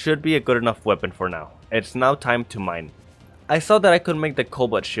 That should be a good enough weapon for now. It's now time to mine. I saw that I could make the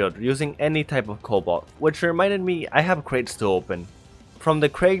cobalt shield using any type of cobalt, which reminded me I have crates to open. From the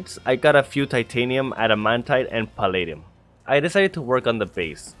crates, I got a few titanium, adamantite, and palladium. I decided to work on the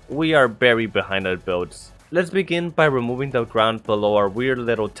base. We are very behind our builds. Let's begin by removing the ground below our weird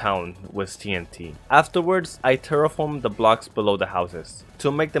little town with TNT. Afterwards, I terraformed the blocks below the houses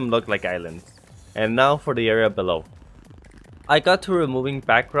to make them look like islands. And now for the area below. I got to removing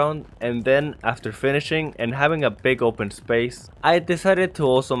background, and then after finishing and having a big open space, I decided to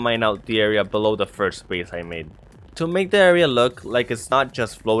also mine out the area below the first base I made. To make the area look like it's not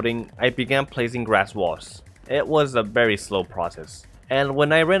just floating, I began placing grass walls. It was a very slow process, and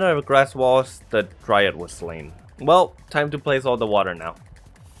when I ran out of grass walls, the dryad was slain. Well, time to place all the water now.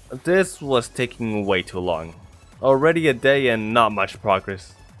 This was taking way too long. Already a day and not much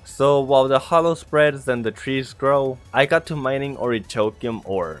progress. So while the hollow spreads and the trees grow, I got to mining Orichokium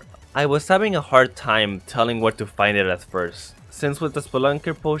ore. I was having a hard time telling where to find it at first, since with the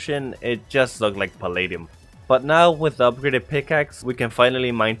Spelunker potion, it just looked like palladium. But now with the upgraded pickaxe, we can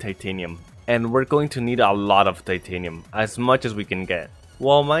finally mine titanium. And we're going to need a lot of titanium, as much as we can get.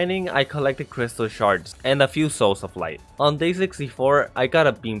 While mining, I collected crystal shards and a few souls of light. On day 64, I got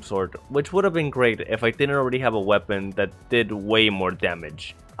a beam sword, which would have been great if I didn't already have a weapon that did way more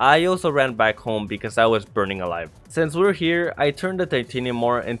damage. I also ran back home because I was burning alive. Since we're here, I turned the titanium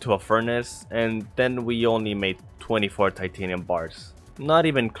ore into a furnace, and then we only made 24 titanium bars. Not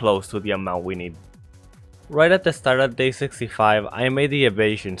even close to the amount we need. Right at the start of day 65, I made the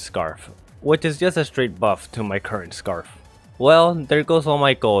evasion scarf, which is just a straight buff to my current scarf. Well, there goes all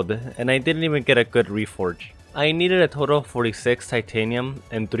my gold, and I didn't even get a good reforge. I needed a total of 46 titanium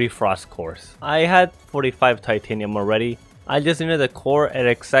and 3 frost cores. I had 45 titanium already. I just needed a core and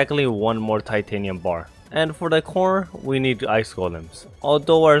exactly 1 more titanium bar. And for the core, we need ice golems.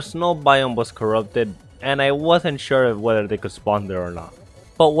 Although our snow biome was corrupted, and I wasn't sure of whether they could spawn there or not.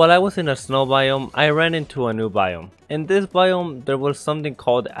 But while I was in a snow biome, I ran into a new biome. In this biome, there was something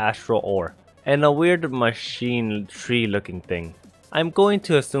called astral ore, and a weird machine tree looking thing. I'm going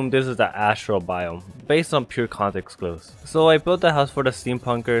to assume this is the astral biome, based on pure context clues. So I built a house for the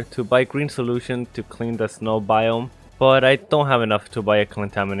steampunker to buy green solution to clean the snow biome, but I don't have enough to buy a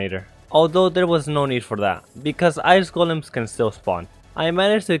contaminator. Although there was no need for that, because ice golems can still spawn. I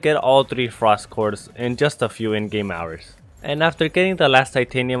managed to get all 3 frost cores in just a few in-game hours. And after getting the last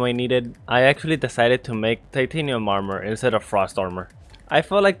titanium I needed, I actually decided to make titanium armor instead of frost armor. I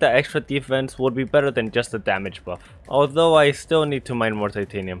felt like the extra defense would be better than just a damage buff, although I still need to mine more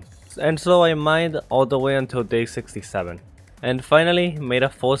titanium. And so I mined all the way until day 67, and finally made a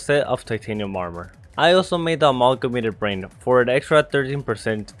full set of titanium armor. I also made the amalgamated brain for an extra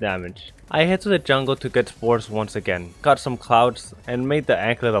 13% damage. I head to the jungle to get spores once again, got some clouds, and made the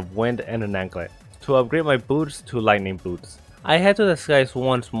anklet of wind and an anklet to upgrade my boots to lightning boots. I head to the skies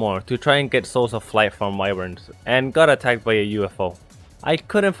once more to try and get souls of flight from wyverns, and got attacked by a UFO. I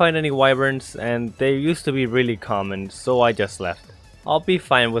couldn't find any wyverns, and they used to be really common, so I just left. I'll be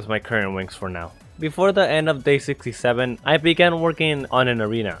fine with my current wings for now. Before the end of day 67, I began working on an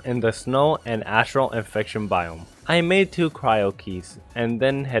arena in the snow and astral infection biome. I made 2 cryo keys, and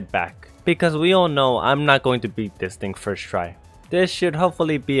then head back, because we all know I'm not going to beat this thing first try. This should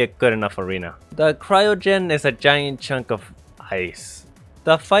hopefully be a good enough arena. The cryogen is a giant chunk of ice.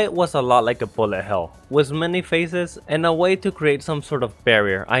 The fight was a lot like a bullet hell, with many phases and a way to create some sort of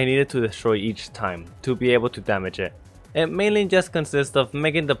barrier I needed to destroy each time to be able to damage it. It mainly just consists of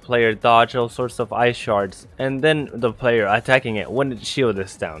making the player dodge all sorts of ice shards and then the player attacking it when its shield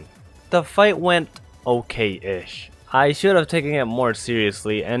is down. The fight went okay-ish. I should have taken it more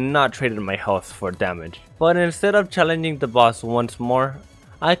seriously and not traded my health for damage. But instead of challenging the boss once more,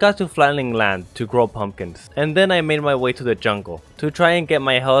 I got to flattening land to grow pumpkins, and then I made my way to the jungle to try and get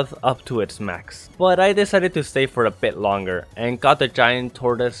my health up to its max. But I decided to stay for a bit longer and got the giant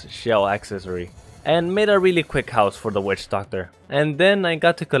tortoise shell accessory, and made a really quick house for the witch doctor. And then I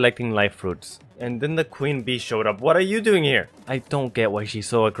got to collecting life fruits. And then the queen bee showed up. What are you doing here? I don't get why she's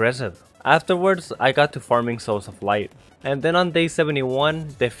so aggressive. Afterwards, I got to farming souls of light. And then on day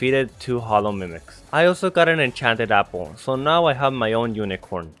 71, defeated 2 hollow mimics. I also got an enchanted apple, so now I have my own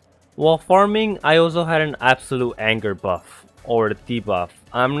unicorn. While farming, I also had an absolute anger buff, or debuff.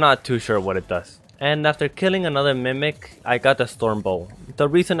 I'm not too sure what it does. And after killing another mimic, I got the storm bow, the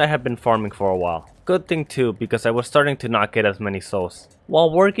reason I had been farming for a while. Good thing too, because I was starting to not get as many souls.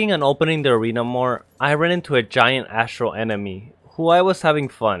 While working on opening the arena more, I ran into a giant astral enemy, who I was having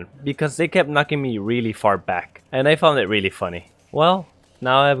fun, because they kept knocking me really far back, and I found it really funny. Well,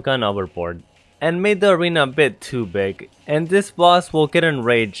 now I've gone overboard, and made the arena a bit too big, and this boss will get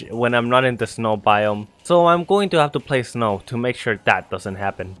enraged when I'm not in the snow biome, so I'm going to have to play snow to make sure that doesn't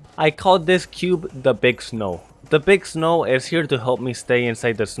happen. I called this cube the Big Snow. The Big Snow is here to help me stay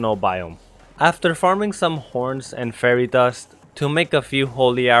inside the snow biome. After farming some horns and fairy dust to make a few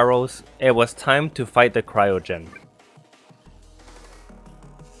holy arrows, it was time to fight the Cryogen.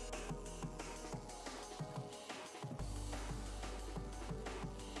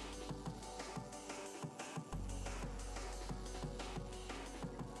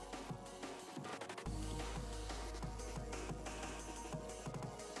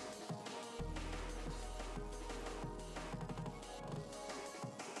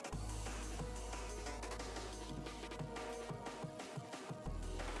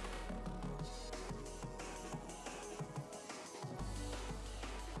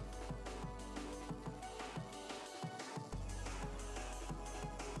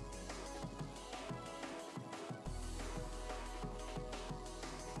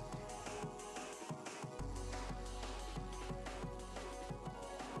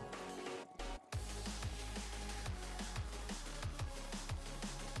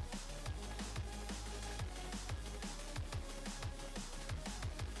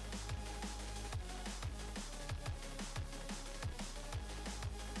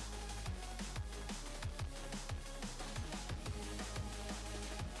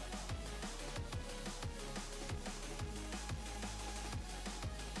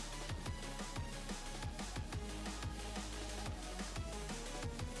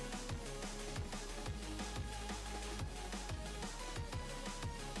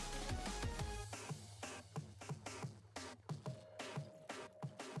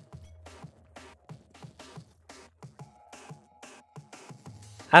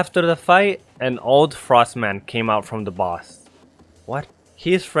 After the fight, an old frostman came out from the boss. What?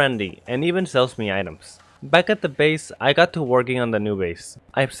 He is friendly and even sells me items. Back at the base, I got to working on the new base.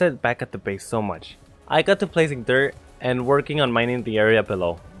 I've said back at the base so much. I got to placing dirt and working on mining the area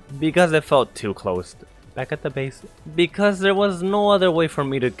below, because it felt too closed. Back at the base, because there was no other way for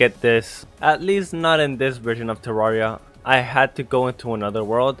me to get this, at least not in this version of Terraria. I had to go into another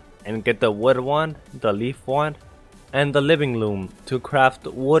world and get the wood wand, the leaf wand, and the living loom to craft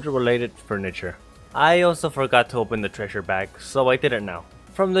wood related furniture. I also forgot to open the treasure bag, so I did it now.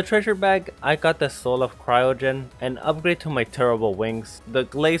 From the treasure bag, I got the soul of Cryogen, an upgrade to my terrible wings, the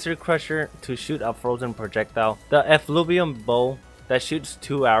glacier crusher to shoot a frozen projectile, the effluvium bow that shoots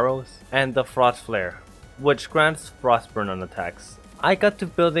 2 arrows, and the frost flare, which grants frostburn on attacks. I got to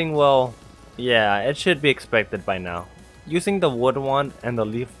building, well, yeah, it should be expected by now. Using the wood wand and the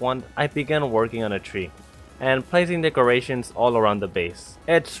leaf wand, I began working on a tree and placing decorations all around the base.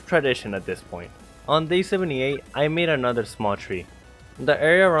 It's tradition at this point. On day 78, I made another small tree. The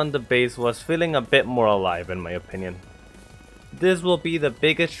area around the base was feeling a bit more alive in my opinion. This will be the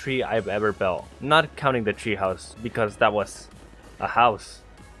biggest tree I've ever built, not counting the treehouse, because that was a house,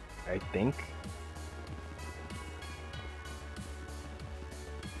 I think.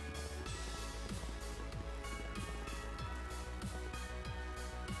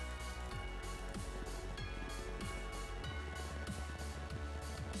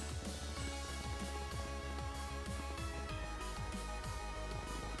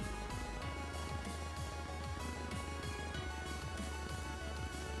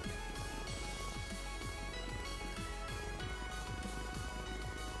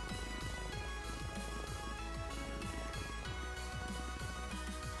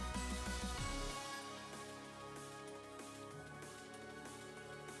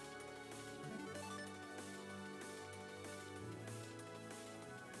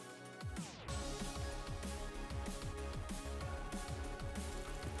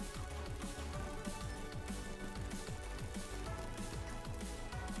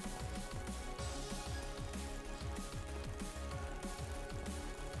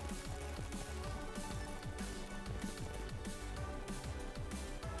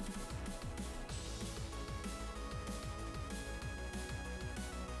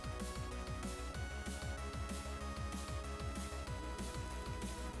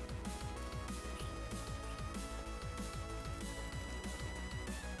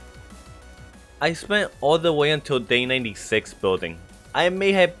 I spent all the way until day 96 building. I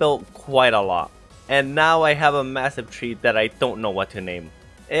may have built quite a lot, and now I have a massive tree that I don't know what to name.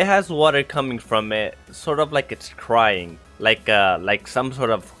 It has water coming from it, sort of like it's crying, like some sort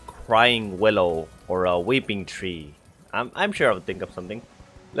of crying willow or a weeping tree. I'm sure I'll think of something.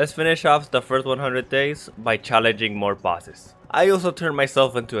 Let's finish off the first 100 days by challenging more bosses. I also turned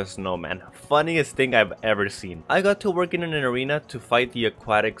myself into a snowman, funniest thing I've ever seen. I got to work in an arena to fight the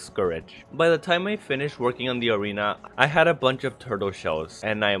Aquatic Scourage. By the time I finished working on the arena, I had a bunch of turtle shells,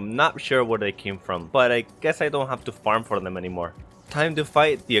 and I am not sure where they came from, but I guess I don't have to farm for them anymore. Time to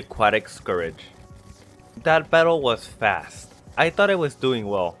fight the Aquatic Scourge. That battle was fast. I thought I was doing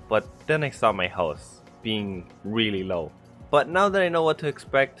well, but then I saw my health being really low. But now that I know what to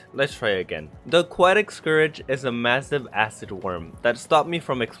expect, let's try again. The Aquatic Scourge is a massive acid worm that stopped me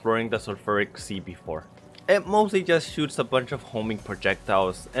from exploring the sulfuric sea before. It mostly just shoots a bunch of homing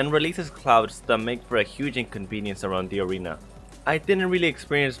projectiles and releases clouds that make for a huge inconvenience around the arena. I didn't really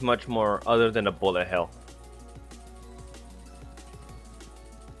experience much more other than a bullet hell.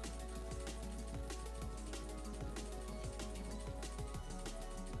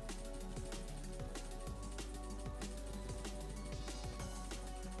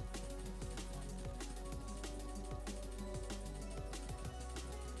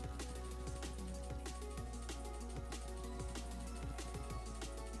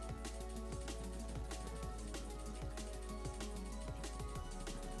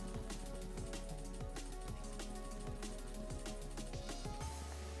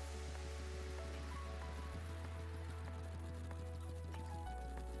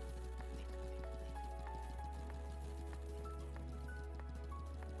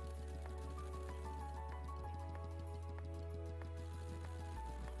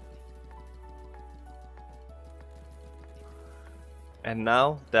 And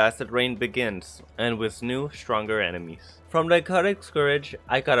now, the acid rain begins, and with new, stronger enemies. From the Aquatic Scourge,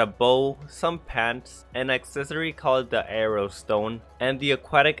 I got a bow, some pants, an accessory called the Arrow Stone, and the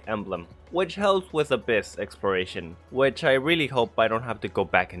Aquatic Emblem, which helps with abyss exploration, which I really hope I don't have to go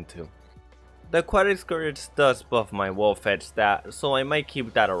back into. The Aquatic Scourge does buff my wolf edge stat, so I might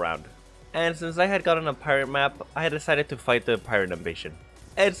keep that around. And since I had gotten a pirate map, I decided to fight the pirate invasion.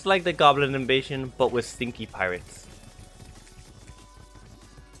 It's like the goblin invasion, but with stinky pirates.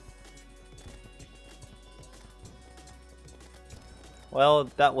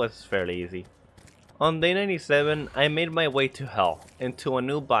 Well, that was fairly easy. On day 97, I made my way to Hell, into a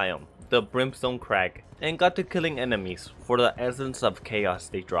new biome, the Brimstone Crag, and got to killing enemies for the essence of chaos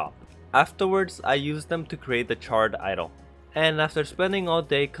they drop. Afterwards, I used them to create the Charred Idol. And after spending all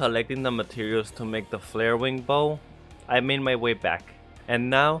day collecting the materials to make the Flare Wing bow, I made my way back. And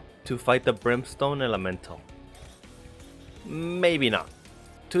now, to fight the Brimstone Elemental. Maybe not.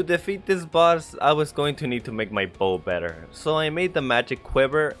 To defeat this boss, I was going to need to make my bow better, so I made the magic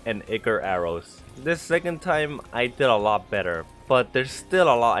quiver and ichor arrows. This second time, I did a lot better, but there's still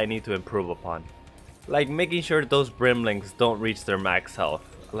a lot I need to improve upon. Like making sure those brimlings don't reach their max health,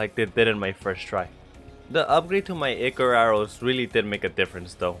 like they did in my first try. The upgrade to my ichor arrows really did make a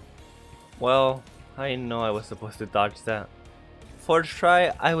difference though. Well, I know I was supposed to dodge that. First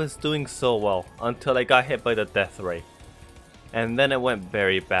try, I was doing so well, until I got hit by the death ray. And then it went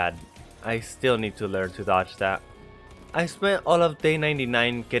very bad. I still need to learn to dodge that. I spent all of day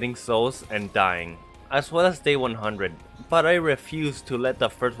 99 getting souls and dying, as well as day 100, but I refused to let the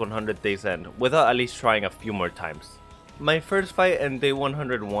first 100 days end without at least trying a few more times. My first fight in day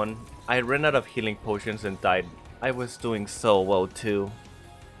 101, I ran out of healing potions and died. I was doing so well too.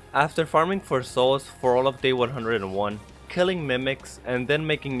 After farming for souls for all of day 101, killing mimics, and then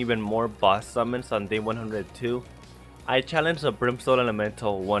making even more boss summons on day 102, I challenged the Brimstone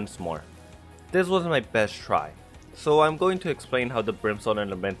Elemental once more. This was my best try, so I'm going to explain how the Brimstone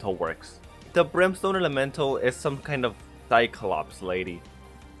Elemental works. The Brimstone Elemental is some kind of Cyclops lady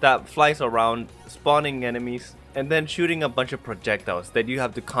that flies around, spawning enemies, and then shooting a bunch of projectiles that you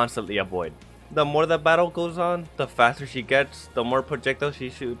have to constantly avoid. The more the battle goes on, the faster she gets, the more projectiles she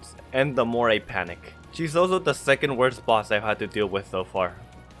shoots, and the more I panic. She's also the second worst boss I've had to deal with so far.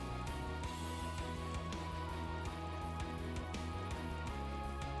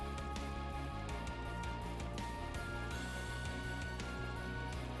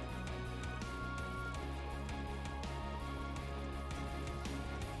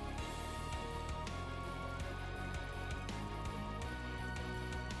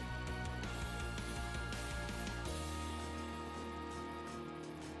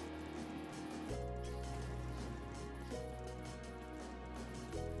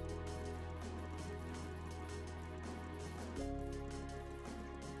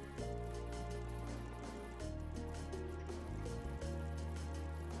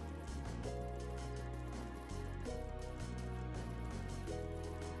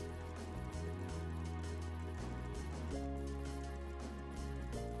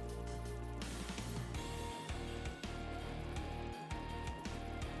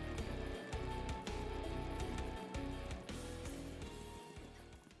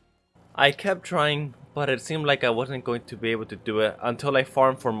 I kept trying, but it seemed like I wasn't going to be able to do it until I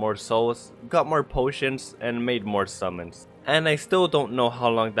farmed for more souls, got more potions, and made more summons. And I still don't know how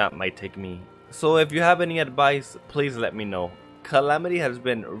long that might take me. So if you have any advice, please let me know. Calamity has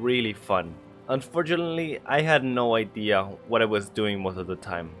been really fun. Unfortunately, I had no idea what I was doing most of the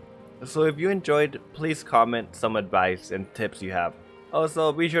time. So if you enjoyed, please comment some advice and tips you have.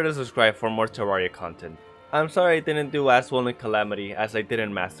 Also, be sure to subscribe for more Terraria content. I'm sorry I didn't do as well in Calamity as I did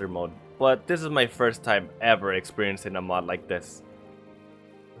in Master Mode, but this is my first time ever experiencing a mod like this.